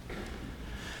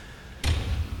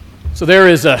So there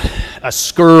is a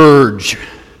scourge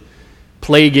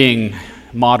plaguing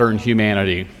modern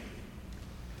humanity.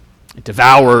 It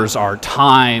devours our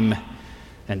time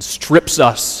and strips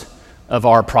us of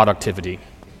our productivity.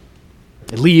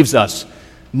 It leaves us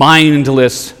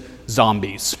mindless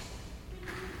zombies.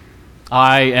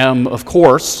 I am, of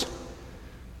course,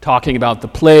 talking about the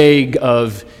plague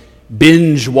of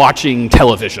binge-watching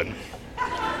television.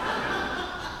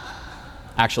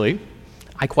 Actually,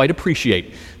 I quite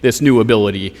appreciate this new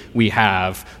ability we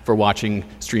have for watching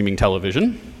streaming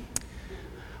television.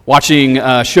 Watching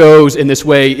shows in this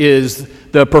way is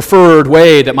the preferred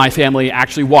way that my family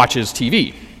actually watches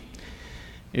TV.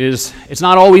 It's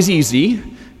not always easy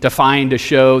to find a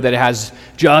show that has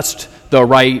just the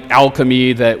right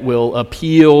alchemy that will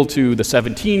appeal to the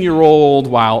 17-year-old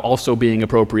while also being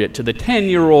appropriate to the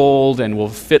 10-year-old and will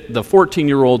fit the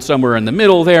 14-year-old somewhere in the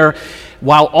middle there,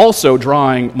 while also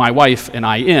drawing my wife and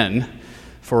I in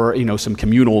for, some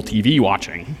communal TV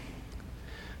watching.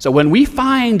 So when we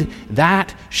find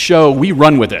that show, we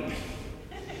run with it.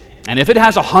 And if it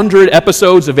has 100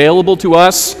 episodes available to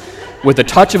us with the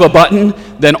touch of a button,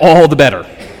 then all the better.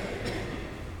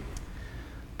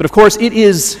 But of course,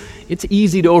 it's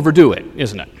easy to overdo it,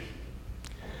 isn't it?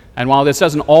 And while this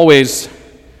doesn't always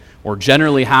or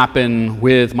generally happen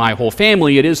with my whole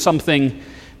family, it is something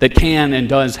that can and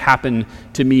does happen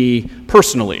to me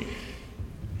personally.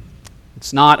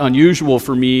 It's not unusual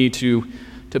for me to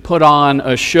put on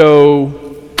a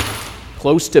show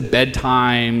close to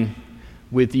bedtime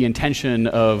with the intention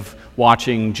of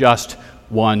watching just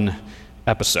one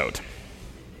episode.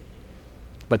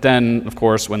 But then, of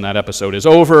course, when that episode is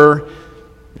over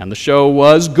and the show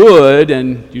was good,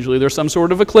 and usually there's some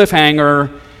sort of a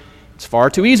cliffhanger, it's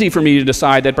far too easy for me to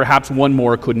decide that perhaps one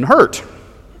more couldn't hurt.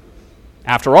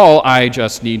 After all, I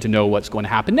just need to know what's going to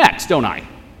happen next, don't I?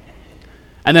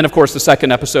 And then, of course, the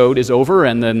second episode is over,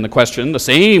 and then the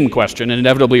same question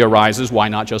inevitably arises, why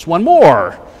not just one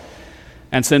more?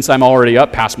 And since I'm already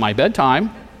up past my bedtime,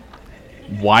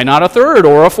 why not a third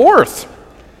or a fourth?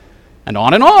 And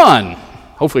on.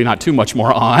 Hopefully not too much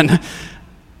more on.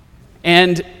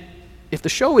 And if the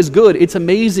show is good, it's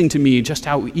amazing to me just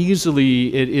how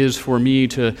easily it is for me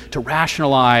to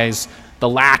rationalize the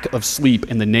lack of sleep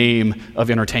in the name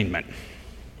of entertainment.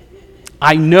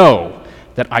 I know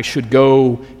that I should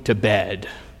go to bed,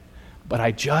 but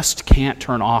I just can't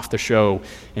turn off the show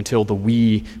until the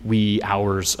wee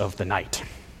hours of the night.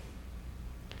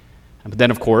 But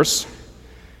then, of course,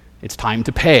 it's time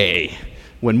to pay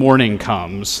when morning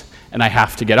comes and I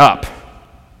have to get up.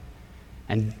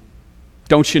 And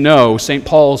don't you know, St.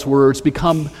 Paul's words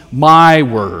become my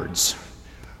words.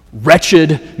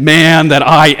 Wretched man that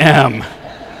I am,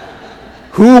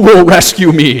 who will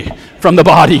rescue me from the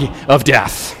body of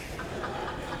death?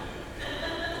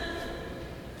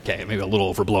 Okay, maybe a little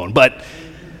overblown, but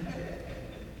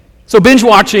so binge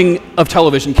watching of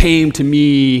television came to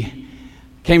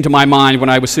my mind when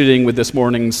I was sitting with this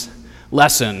morning's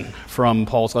lesson from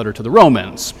Paul's letter to the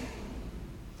Romans.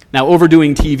 Now,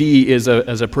 overdoing TV is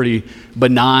a pretty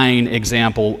benign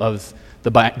example of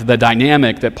the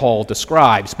dynamic that Paul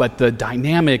describes, but the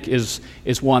dynamic is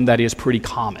one that is pretty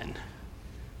common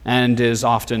and is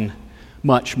often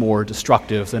much more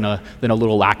destructive than a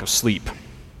little lack of sleep.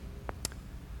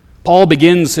 Paul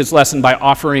begins his lesson by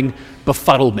offering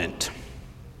befuddlement.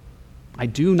 I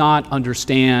do not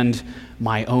understand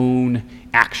my own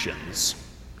actions,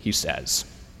 he says.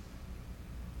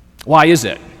 Why is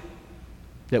it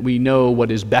that we know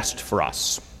what is best for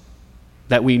us,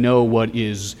 that we know what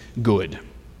is good,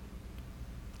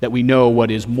 that we know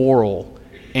what is moral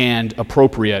and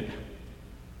appropriate,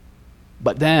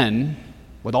 but then,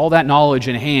 with all that knowledge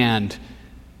in hand,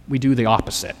 we do the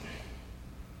opposite?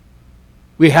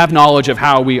 We have knowledge of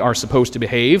how we are supposed to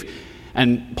behave,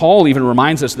 and Paul even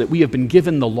reminds us that we have been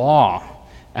given the law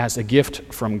as a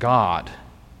gift from God.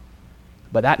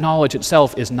 But that knowledge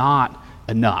itself is not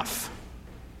enough.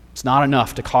 It's not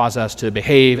enough to cause us to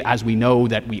behave as we know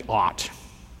that we ought.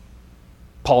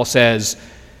 Paul says,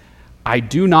 I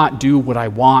do not do what I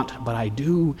want, but I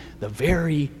do the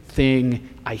very thing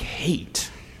I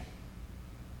hate.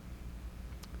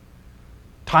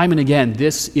 Time and again,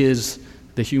 this is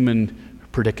the human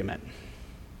predicament.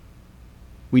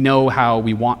 We know how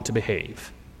we want to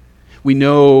behave. We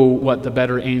know what the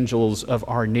better angels of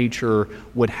our nature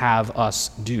would have us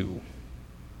do.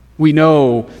 We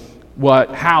know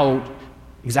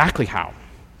exactly how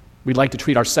we'd like to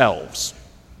treat ourselves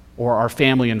or our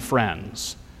family and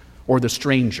friends or the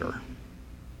stranger.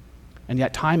 And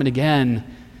yet time and again,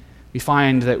 we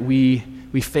find that we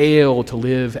fail to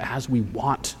live as we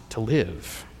want to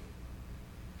live.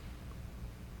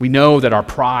 We know that our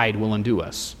pride will undo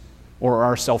us, or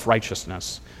our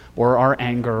self-righteousness, or our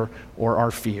anger, or our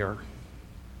fear.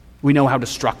 We know how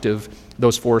destructive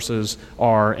those forces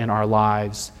are in our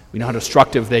lives. We know how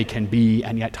destructive they can be,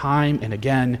 and yet time and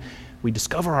again, we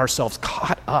discover ourselves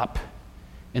caught up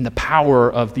in the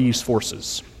power of these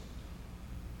forces.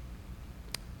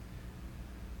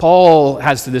 Paul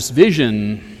has this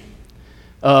vision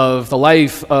of the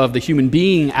life of the human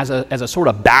being as a sort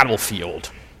of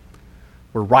battlefield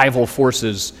where rival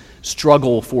forces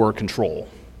struggle for control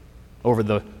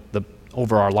over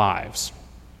over our lives.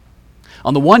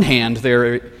 On the one hand,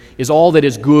 there is all that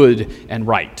is good and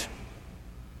right.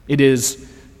 It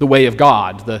is the way of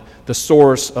God, the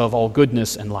source of all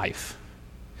goodness and life.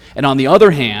 And on the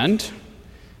other hand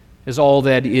is all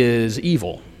that is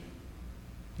evil.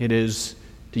 It is,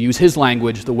 to use his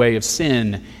language, the way of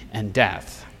sin and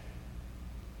death.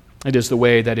 It is the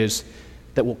way that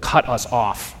will cut us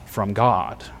off from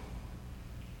God.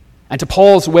 And to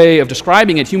Paul's way of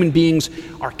describing it, human beings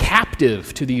are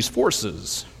captive to these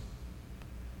forces.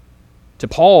 To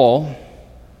Paul,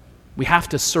 we have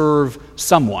to serve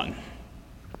someone.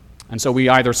 And so we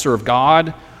either serve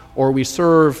God or we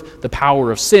serve the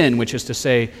power of sin, which is to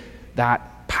say,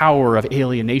 that power of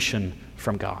alienation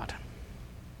from God.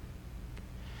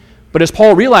 But as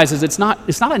Paul realizes, it's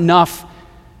not enough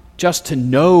just to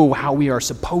know how we are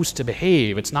supposed to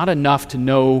behave. It's not enough to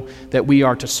know that we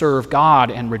are to serve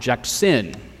God and reject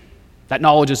sin. That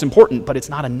knowledge is important, but it's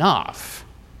not enough.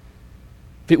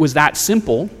 If it was that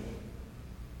simple,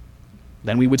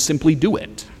 then we would simply do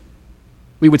it.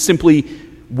 We would simply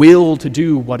will to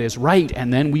do what is right,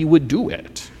 and then we would do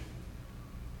it.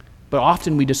 But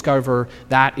often we discover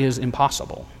that is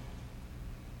impossible.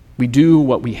 We do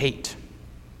what we hate.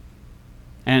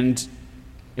 And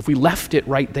if we left it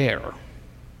right there,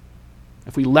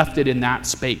 if we left it in that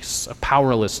space of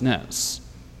powerlessness,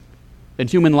 then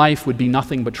human life would be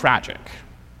nothing but tragic.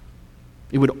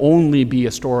 It would only be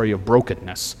a story of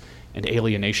brokenness and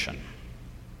alienation.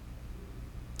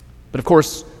 But of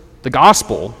course, the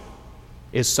gospel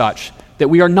is such that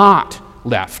we are not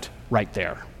left right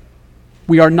there.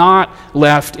 We are not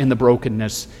left in the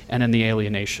brokenness and in the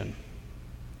alienation,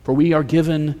 for we are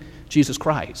given Jesus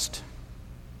Christ.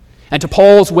 And to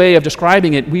Paul's way of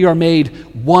describing it, we are made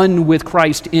one with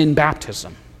Christ in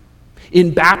baptism.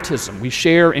 In baptism, we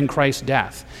share in Christ's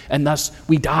death, and thus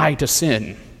we die to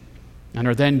sin and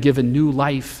are then given new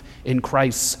life in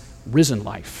Christ's risen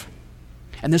life.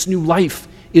 And this new life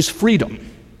is freedom.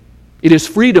 It is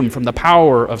freedom from the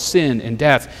power of sin and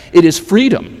death. It is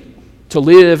freedom to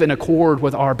live in accord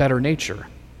with our better nature.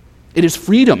 It is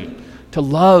freedom to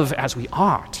love as we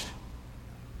ought.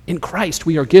 In Christ,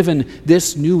 we are given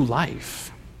this new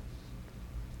life.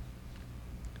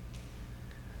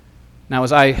 Now,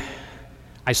 as I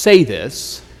say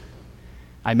this,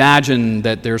 I imagine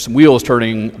that there's some wheels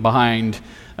turning behind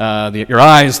your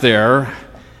eyes there,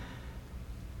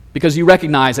 because you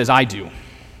recognize, as I do,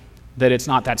 that it's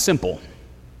not that simple.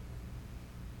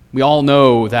 We all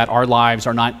know that our lives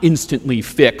are not instantly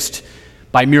fixed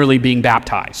by merely being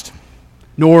baptized,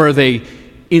 nor are they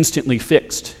instantly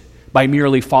fixed by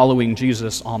merely following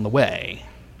Jesus on the way.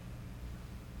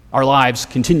 Our lives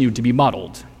continue to be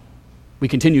muddled. We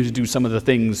continue to do some of the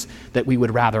things that we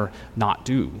would rather not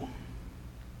do.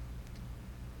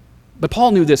 But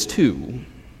Paul knew this too.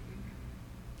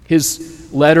 His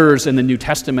letters in the New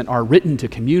Testament are written to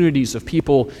communities of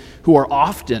people who are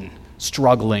often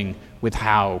struggling with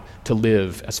how to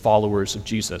live as followers of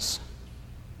Jesus.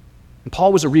 And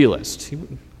Paul was a realist.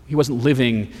 He wasn't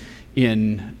living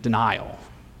in denial.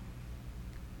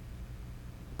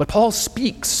 But Paul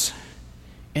speaks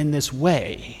in this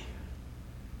way,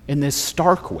 in this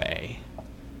stark way,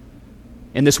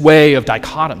 in this way of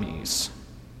dichotomies,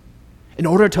 in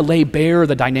order to lay bare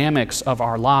the dynamics of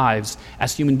our lives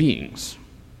as human beings.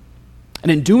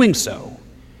 And in doing so,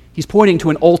 he's pointing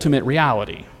to an ultimate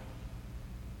reality.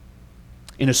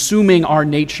 In assuming our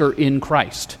nature in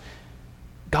Christ,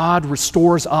 God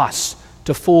restores us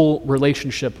to full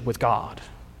relationship with God.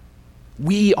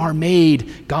 We are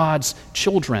made God's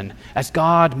children as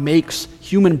God makes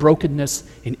human brokenness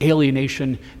and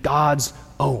alienation God's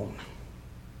own.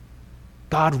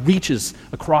 God reaches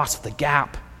across the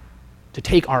gap to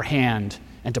take our hand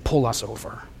and to pull us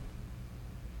over.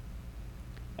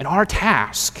 And our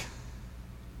task,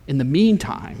 in the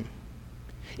meantime,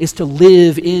 is to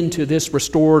live into this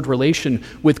restored relation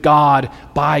with God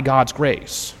by God's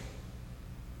grace.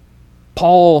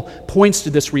 Paul points to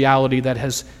this reality that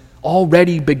has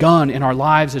already begun in our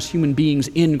lives as human beings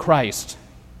in Christ,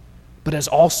 but has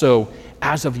also,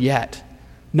 as of yet,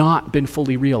 not been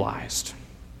fully realized.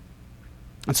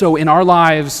 And so in our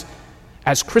lives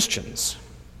as Christians,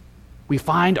 we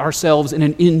find ourselves in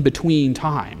an in-between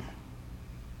time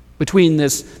between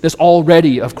this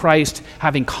already of Christ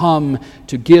having come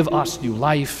to give us new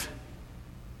life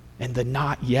and the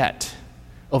not yet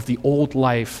of the old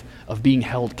life of being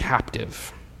held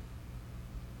captive.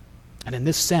 And in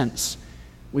this sense,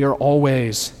 we are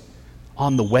always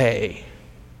on the way.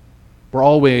 We're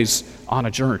always on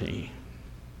a journey.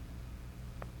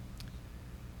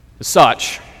 As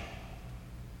such,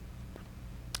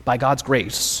 by God's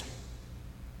grace,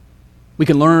 we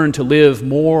can learn to live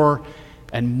more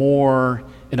and more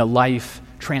in a life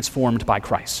transformed by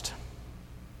Christ.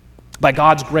 By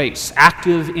God's grace,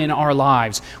 active in our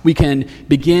lives, we can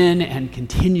begin and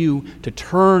continue to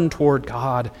turn toward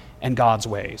God and God's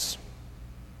ways.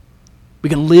 We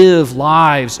can live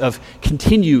lives of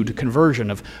continued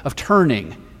conversion, of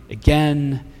turning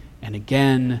again and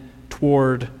again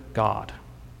toward God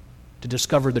to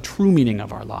discover the true meaning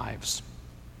of our lives.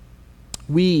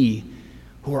 We,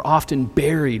 who are often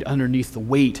buried underneath the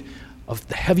weight of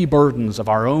the heavy burdens of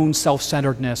our own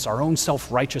self-centeredness, our own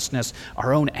self-righteousness,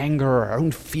 our own anger, our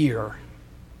own fear,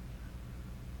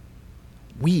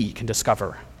 we can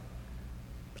discover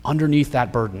underneath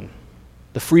that burden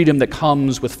the freedom that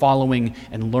comes with following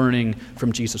and learning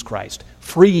from Jesus Christ,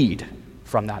 freed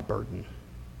from that burden.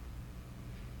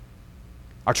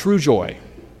 Our true joy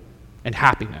and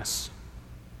happiness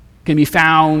can be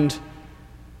found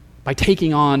by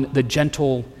taking on the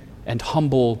gentle and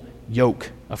humble yoke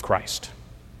of Christ.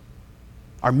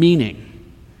 Our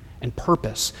meaning and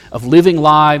purpose of living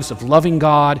lives of loving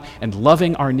God and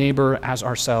loving our neighbor as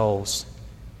ourselves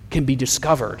can be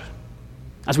discovered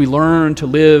as we learn to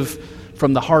live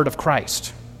from the heart of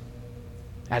Christ,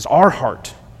 as our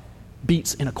heart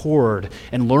beats in accord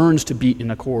and learns to beat in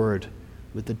accord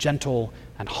with the gentle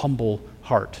and humble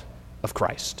heart of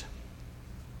Christ.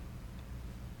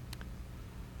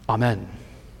 Amen.